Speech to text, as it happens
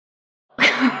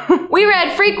We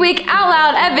read Freak Week out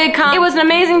loud at Vidcon. It was an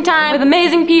amazing time with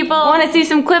amazing people. Want to see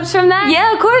some clips from that?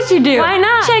 Yeah, of course you do. Why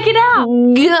not? Check it out.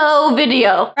 Go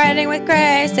video. Writing with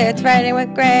Grace, it's writing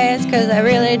with Grace, cause I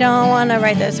really don't wanna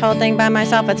write this whole thing by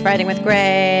myself. It's writing with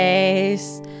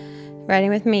Grace.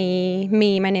 Writing with me.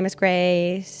 My name is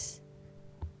Grace.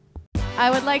 I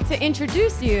would like to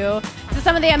introduce you to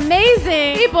some of the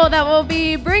amazing people that will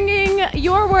be bringing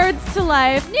your words to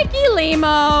life. Nikki, Limo,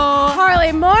 Harley,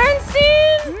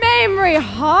 Morenstein, Mamrie,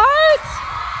 Hart,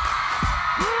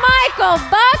 Michael,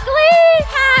 Buckley,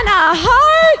 Hannah,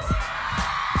 Hart,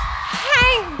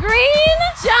 Hank Green,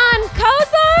 John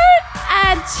Cozart,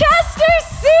 and Chester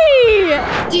C.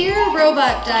 Dear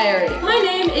Robot Diary, my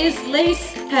name is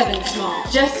Lace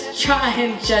Heavensmall. Just try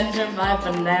and gender my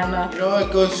banana. You know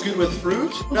what goes good with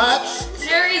fruit? Nuts.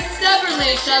 Terry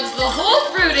stubbornly shoves the whole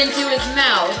fruit into his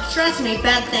mouth. Trust me,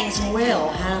 bad things will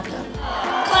happen.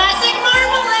 Classic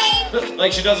marmalade!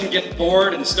 Like she doesn't get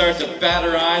bored and start to bat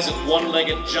her eyes at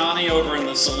one-legged Johnny over in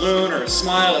the saloon, or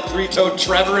smile at three-toed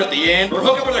Trevor at the end, or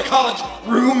hook up with her college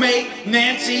roommate,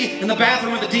 Nancy, in the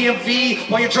bathroom at the DMV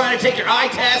while you're trying to take your eye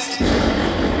test.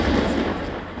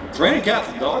 It's raining cats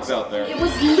and dogs out there. It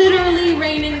was literally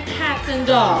raining cats and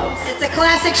dogs. It's a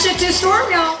classic shit to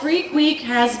storm, y'all. Freak Week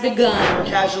has begun. We're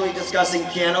casually discussing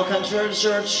piano concerts,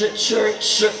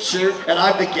 and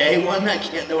I'm the gay one that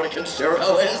can't know what a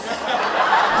concerto is.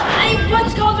 I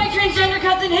once called my transgender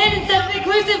cousin him instead of the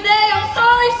inclusive they. I'm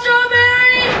sorry,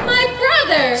 Strawberry! My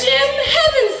brother, Jim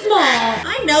Heavensmall!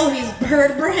 I know he's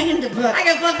bird-brained, but I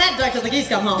can fluff that duck till the geese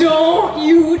come home. don't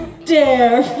you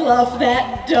dare fluff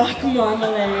that duck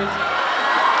marmalade.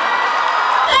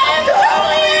 I'm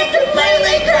totally and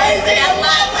completely crazy in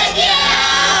love with you!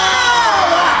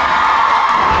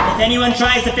 If anyone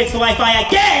tries to fix the Wi-Fi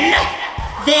again,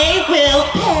 they will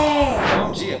pay.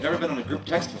 Oh gee, I've never been on a group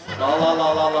text before. La la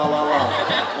la la la la la.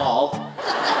 Lol.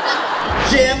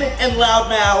 Jim and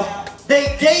Loudmouth,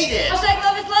 they dated. Hashtag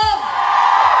love is love!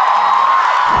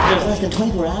 There's less than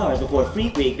 24 hours before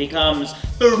Freak Week becomes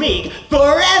Freak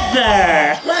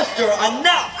Forever! Lester,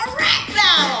 enough. A rap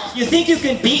battle! You think you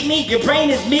can beat me? Your brain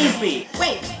is measly.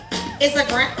 Wait, is the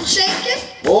ground shaking?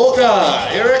 Hold on,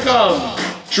 here it comes.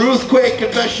 Truth Quick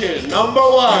Confession, number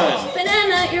 1.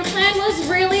 Banana, your plan was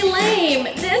really lame.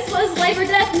 This was life or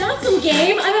death, not some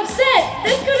game. I'm upset.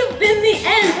 This could have been the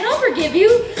end, but I'll forgive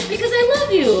you because I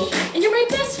love you and you're my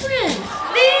best friend.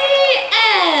 The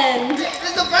end. This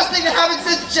is the best thing that happened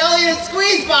since Jelly and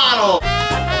Squeeze Bottle.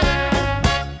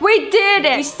 We did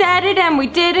it. We said it and we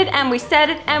did it and we said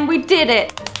it and we did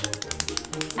it.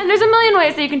 And there's a million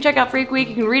ways that you can check out Freak Week.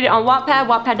 You can read it on Wattpad,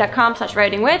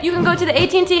 wattpad.com/writingwith. You can go to the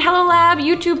AT&T Hello Lab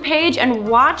YouTube page and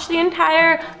watch the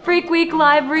entire Freak Week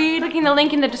live read, clicking the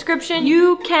link in the description.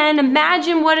 You can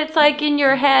imagine what it's like in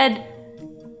your head.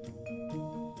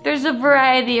 There's a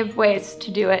variety of ways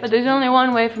to do it, but there's only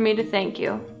one way for me to thank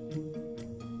you.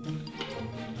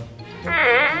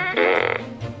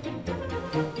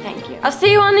 Thank you. I'll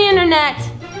see you on the internet.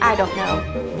 I don't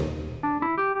know.